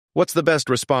What's the best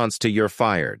response to "you're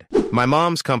fired"? My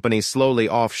mom's company slowly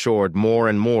offshored more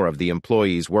and more of the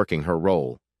employees working her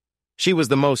role. She was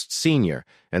the most senior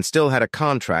and still had a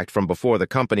contract from before the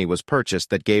company was purchased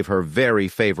that gave her very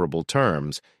favorable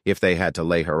terms if they had to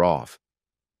lay her off.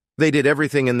 They did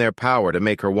everything in their power to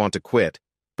make her want to quit,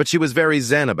 but she was very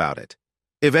zen about it.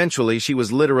 Eventually, she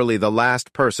was literally the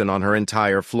last person on her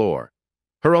entire floor.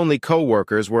 Her only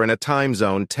co-workers were in a time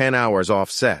zone 10 hours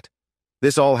offset.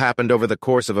 This all happened over the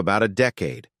course of about a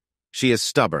decade. She is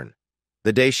stubborn.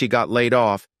 The day she got laid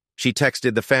off, she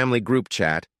texted the family group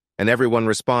chat, and everyone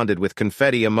responded with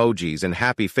confetti emojis and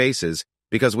happy faces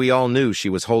because we all knew she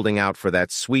was holding out for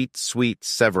that sweet, sweet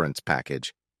severance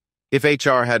package. If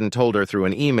HR hadn't told her through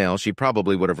an email, she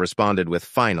probably would have responded with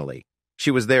 "finally." She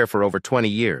was there for over 20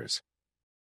 years.